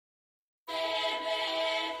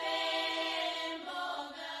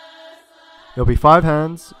There'll be 5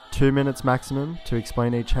 hands, 2 minutes maximum to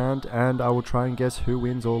explain each hand, and I will try and guess who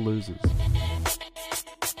wins or loses.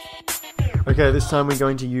 Okay, this time we're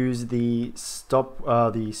going to use the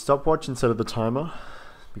stopwatch instead of the timer,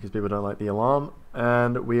 because people don't like the alarm.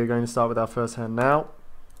 And we are going to start with our first hand now.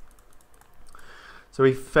 So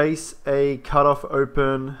we face a cutoff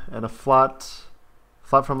open and a flat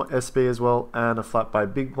from SB as well, and a flat by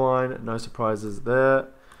big blind. No surprises there.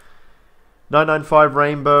 995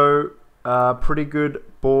 rainbow, pretty good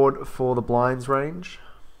board for the blinds range.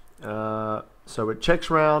 So it checks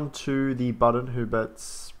round to the button, who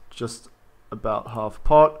bets just about half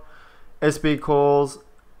pot. SB calls,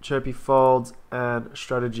 chirpy folds, and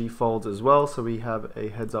strategy folds as well. So we have a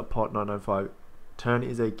heads up pot. 995 turn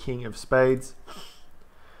is a king of spades.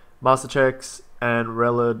 Master checks, and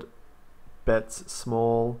Relid bets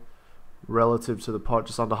small relative to the pot,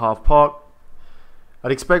 just under half pot.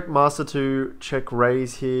 I'd expect Master to check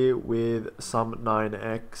raise here with some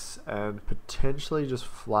 9x and potentially just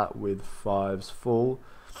flat with 5s full.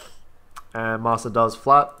 And Master does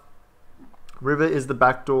flat. River is the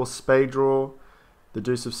backdoor spade draw, the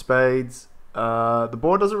deuce of spades. The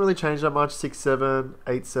board doesn't really change that much. 6, 7,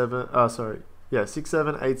 8, 7. 6,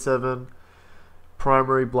 7, 8, 7.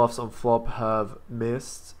 Primary bluffs on flop have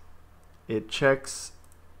missed. It checks,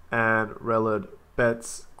 and Relid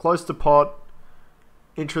bets close to pot.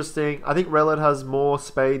 Interesting. I think Relid has more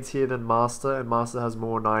spades here than Master, and Master has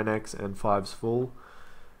more 9x and 5s full.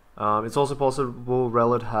 It's also possible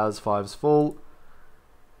Relid has 5s full.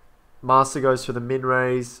 Master goes for the min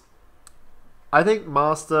raise. I think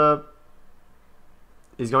Master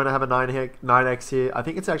is going to have a 9x here. I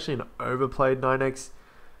think it's actually an overplayed 9x.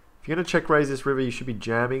 If you're going to check raise this river, you should be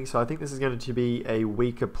jamming. So I think this is going to be a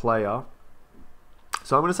weaker player.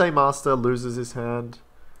 So I'm going to say Master loses his hand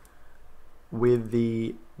with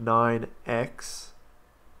the 9x.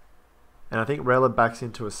 And I think Relid backs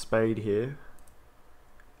into a spade here.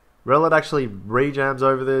 Relid actually rejams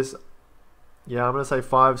over this. Yeah, I'm going to say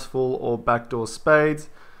 5s full or backdoor spades.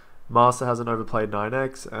 Master has an overplayed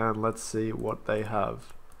 9x, and let's see what they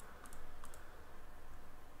have.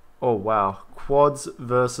 Oh wow, quads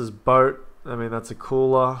versus boat. I mean, that's a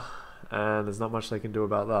cooler, and there's not much they can do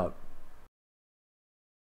about that.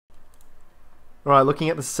 Alright, looking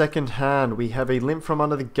at the second hand, we have a limp from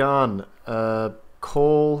under the gun, a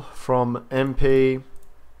call from MP,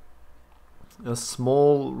 a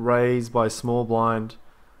small raise by small blind,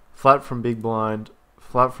 flat from big blind,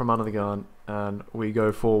 flat from under the gun, and we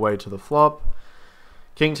go 4-way to the flop.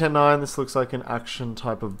 King 10-9, this looks like an action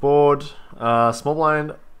type of board. Small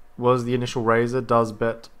blind was the initial raiser, does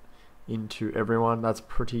bet into everyone. That's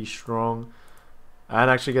pretty strong, and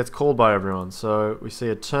actually gets called by everyone. So we see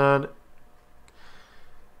a turn.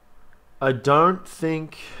 I don't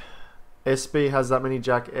think SB has that many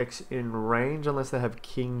Jack X in range unless they have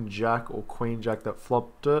King Jack or Queen Jack that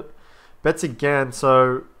flopped it. Bets again,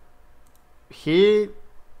 so here,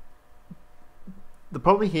 the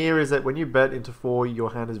problem here is that when you bet into 4,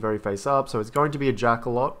 your hand is very face up, so it's going to be a jack a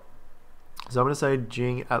lot. So I'm going to say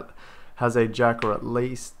Jing has a jack, or at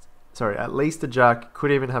least a jack,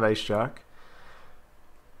 could even have ace jack.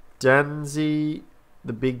 Danzy,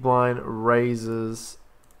 the big blind, raises,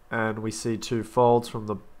 and we see 2 folds from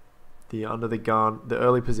the under the gun, the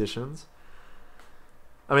early positions.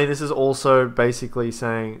 I mean, this is also basically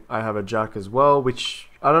saying I have a jack as well, which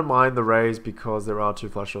I don't mind the raise because there are 2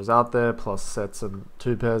 flush draws out there, plus sets and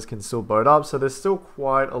 2 pairs can still boat up. So there's still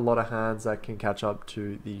quite a lot of hands that can catch up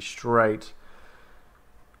to the straight.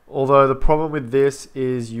 Although the problem with this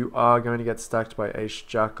is you are going to get stacked by ace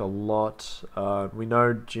jack a lot. We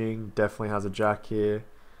know Jing definitely has a jack here.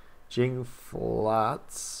 Jing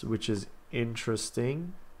flats, which is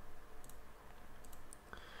interesting.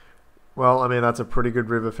 Well, I mean, that's a pretty good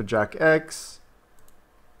river for Jack X.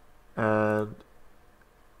 And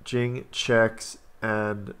Jing checks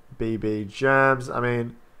and BB jams. I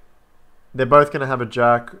mean, they're both going to have a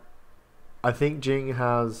jack. I think Jing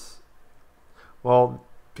has... Well,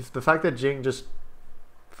 the fact that Jing just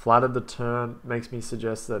flatted the turn makes me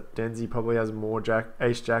suggest that Denzi probably has more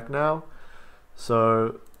ace jack now.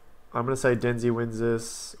 So I'm going to say Denzi wins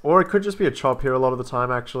this. Or it could just be a chop here a lot of the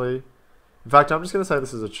time, actually. In fact, I'm just going to say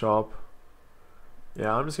this is a chop.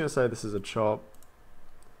 Yeah, I'm just going to say this is a chop.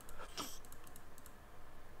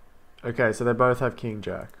 Okay, so they both have King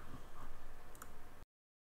Jack.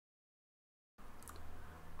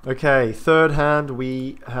 Okay, third hand,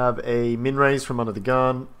 we have a min raise from under the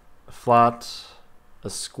gun, a flat, a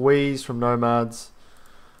squeeze from Nomads.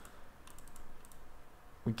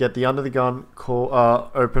 We get the under the gun call,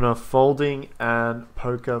 opener folding, and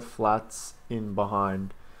poker flats in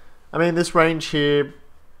behind. I mean, this range here,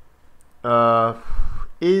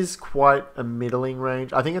 is quite a middling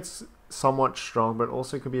range. I think it's somewhat strong, but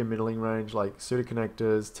also could be a middling range, like suited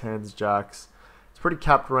connectors, tens, jacks. It's pretty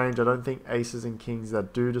capped range. I don't think aces and kings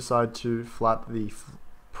that do decide to flat the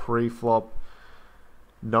pre-flop,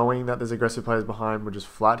 knowing that there's aggressive players behind, would just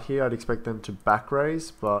flat here. I'd expect them to back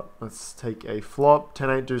raise, but let's take a flop.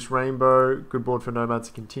 10-8 deuce rainbow. Good board for nomads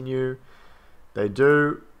to continue. They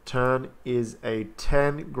do. Turn is a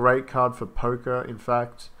 10. Great card for poker, in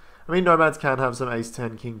fact. I mean, nomads can have some ace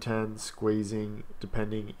 10, king 10 squeezing,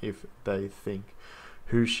 depending if they think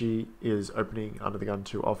Hushi is opening under the gun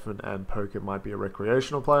too often and poker might be a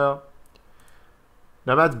recreational player.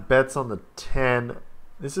 Nomads bets on the 10.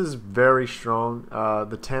 This is very strong.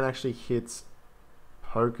 The 10 actually hits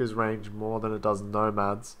poker's range more than it does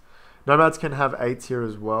nomads. Nomads can have 8s here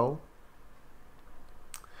as well.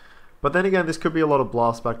 But then again, this could be a lot of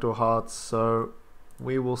blast backdoor hearts, so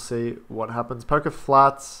we will see what happens. Poker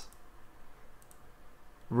flats.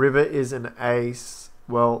 River is an ace.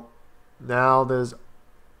 Well, now there's...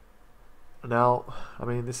 Now, I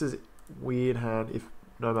mean, this is weird hand if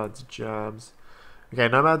nomads jams. Okay,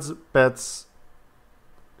 nomads bets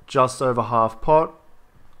just over half pot.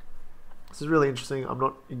 This is really interesting. I'm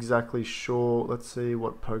not exactly sure. Let's see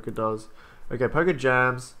what poker does. Okay, poker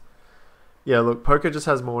jams. Yeah, look, poker just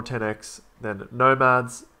has more 10x than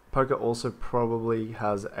nomads. Poker also probably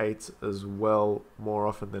has 8s as well, more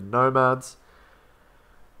often than nomads.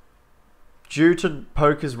 Due to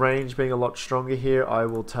poker's range being a lot stronger here, I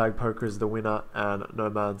will tag poker as the winner and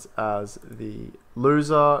nomads as the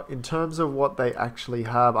loser. In terms of what they actually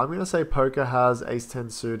have, I'm going to say poker has ace 10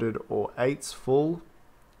 suited or 8s full.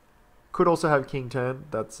 Could also have king 10.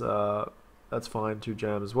 That's fine to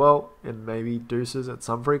jam as well, and maybe deuces at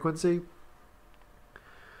some frequency.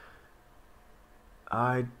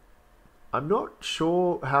 I'm not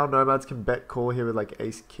sure how nomads can bet call here with like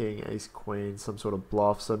ace king, ace queen, some sort of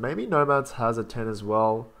bluff. So maybe nomads has a 10 as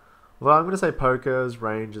well. Although I'm going to say poker's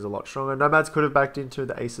range is a lot stronger. Nomads could have backed into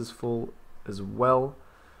the aces full as well.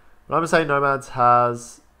 But I'm going to say nomads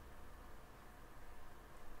has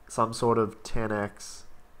some sort of 10x,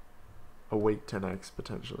 a weak 10x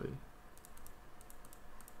potentially.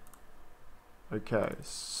 Okay,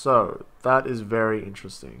 so that is very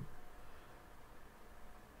interesting.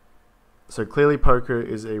 So clearly poker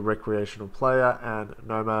is a recreational player and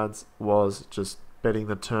nomads was just betting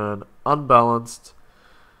the turn unbalanced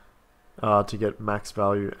to get max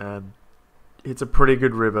value, and it's a pretty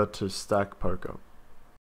good river to stack poker.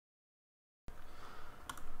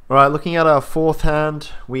 Alright, looking at our fourth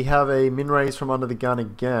hand, we have a min raise from under the gun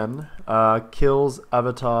again. Kills,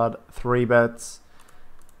 avatared, 3 bets.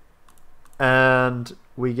 And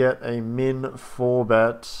we get a min 4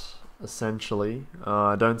 bet. Essentially,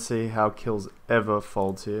 I don't see how kills ever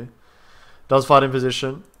folds here. Does fight in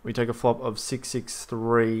position. We take a flop of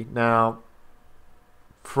 6-6-3. Now,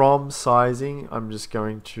 from sizing, I'm just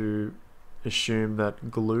going to assume that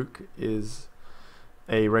Gluck is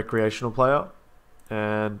a recreational player,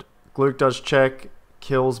 and Gluck does check,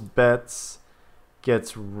 kills, bets,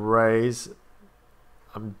 gets raised.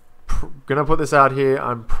 I'm gonna put this out here.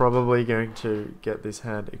 I'm probably going to get this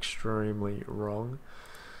hand extremely wrong.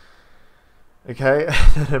 Okay,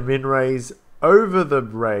 a min raise over the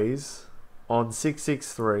raise on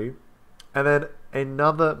 6-6-3, and then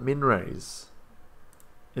another min raise.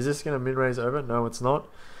 Is this going to min raise over? No, it's not.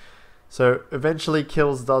 So eventually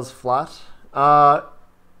kills does flat.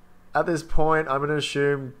 At this point, I'm going to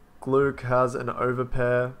assume Gluck has an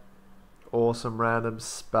overpair or some random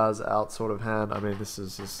spaz out sort of hand. I mean, this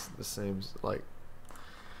seems like...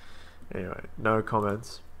 Anyway, no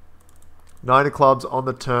comments. 9 of clubs on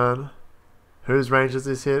the turn. Whose range does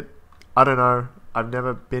this hit? I don't know. I've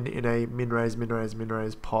never been in a min raise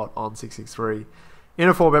pot on 6-6-3 in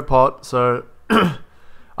a 4-bet pot. So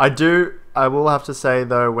I will have to say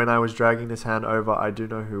though, when I was dragging this hand over, I do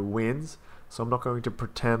know who wins. So I'm not going to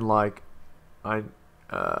pretend like I'm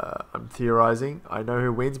theorizing. I know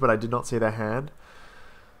who wins, but I did not see their hand.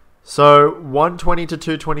 So 120 to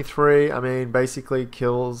 223. I mean, basically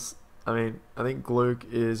kills. I mean, I think Gluck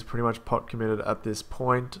is pretty much pot committed at this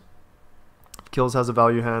point. Kills has a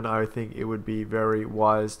value hand. I think it would be very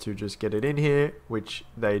wise to just get it in here, which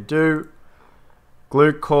they do.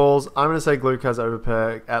 Gluck calls. I'm going to say Gluck has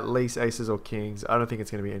overpair, at least aces or kings. I don't think it's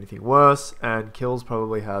going to be anything worse. And kills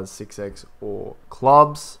probably has 6x or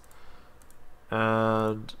clubs.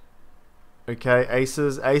 And okay,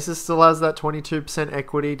 aces. Aces still has that 22%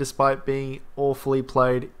 equity despite being awfully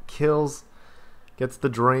played. Kills gets the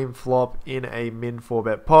dream flop in a min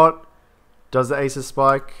 4-bet pot. Does the aces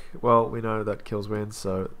spike? Well, we know that kills wins,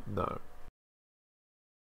 so no.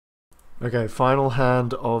 Okay, final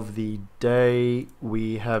hand of the day.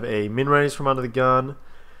 We have a min raise from under the gun.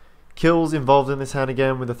 Kills involved in this hand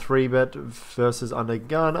again with a 3-bet versus under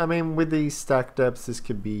gun. I mean, with these stack depths, this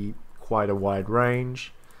could be quite a wide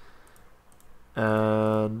range.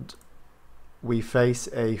 And we face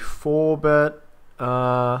a 4-bet,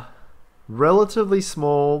 relatively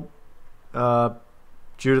small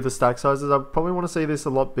due to the stack sizes. I probably want to see this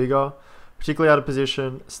a lot bigger, particularly out of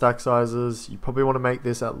position. Stack sizes, you probably want to make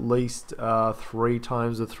this at least 3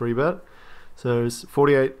 times the 3-bet. So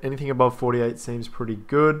 48, anything above 48 seems pretty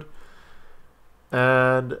good.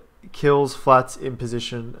 And kills flats in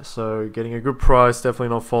position, so getting a good price, definitely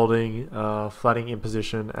not folding, flatting in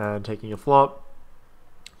position and taking a flop.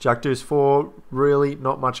 Jack deuce 4, really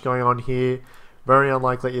not much going on here. Very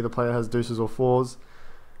unlikely either player has deuces or 4s.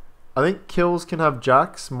 I think kills can have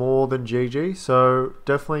jacks more than GG, so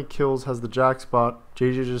definitely kills has the jacks, but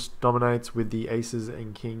GG just dominates with the aces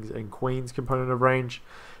and kings and queens component of range.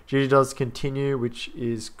 GG does continue, which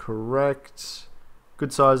is correct.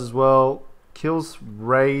 Good size as well. Kills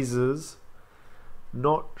raises.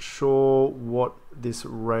 Not sure what this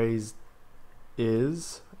raise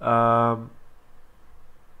is. I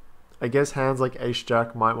guess hands like ace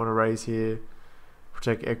jack might want to raise here.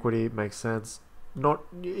 Protect equity, makes sense. Not,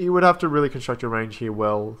 you would have to really construct your range here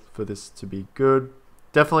well for this to be good.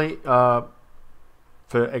 Definitely for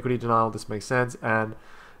equity denial, this makes sense, and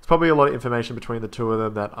there's probably a lot of information between the two of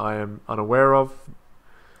them that I am unaware of.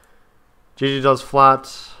 GG does flat.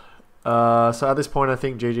 So at this point, I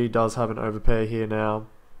think GG does have an overpair here now,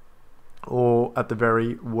 or at the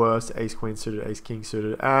very worst, ace queen suited, ace king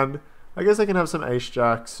suited, and I guess I can have some ace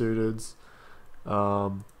jack suited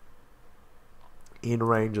in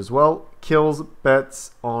range as well. Kills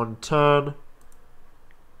bets on turn.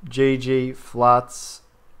 GG flats.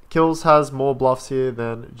 Kills has more bluffs here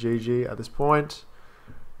than GG at this point.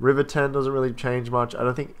 River 10 doesn't really change much. I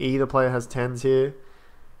don't think either player has 10s here.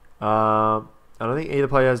 I don't think either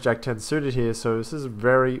player has Jack 10 suited here, so this is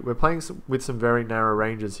we're playing with some very narrow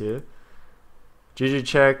ranges here. GG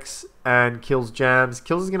checks and kills jams.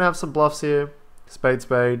 Kills is going to have some bluffs here. Spade,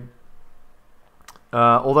 spade.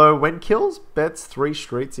 Although when kills bets 3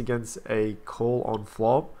 streets against a call on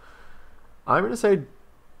flop, I'm going to say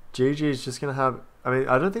GG is just going to have... I mean,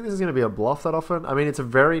 I don't think this is going to be a bluff that often. I mean, it's a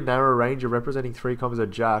very narrow range. You're representing 3 combos of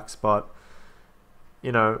jacks, but,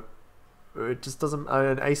 you know, it just doesn't... I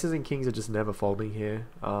mean, aces and kings are just never folding here.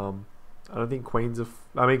 I don't think queens are...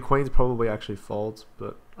 I mean, queens probably actually folds,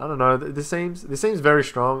 but I don't know. This seems very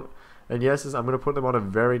strong. And yes, I'm going to put them on a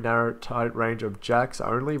very narrow, tight range of jacks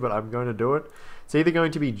only, but I'm going to do it. It's either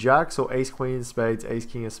going to be jacks or ace queen of spades, ace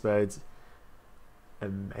king of spades,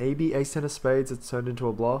 and maybe ace 10 of spades. It's turned into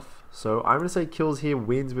a bluff. So I'm going to say kills here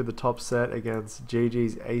wins with the top set against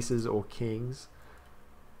GG's aces or kings.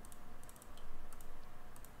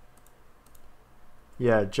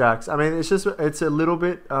 Yeah, jacks. I mean, it's a little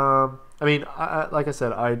bit... I mean, like I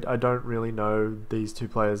said, I don't really know these two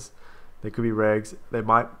players. They could be regs.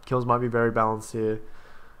 Kills might be very balanced here.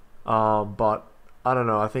 But I don't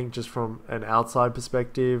know. I think just from an outside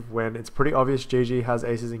perspective, when it's pretty obvious GG has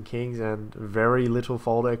aces and kings and very little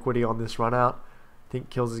fold equity on this run out, I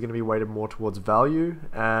think kills is going to be weighted more towards value.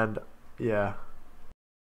 And yeah,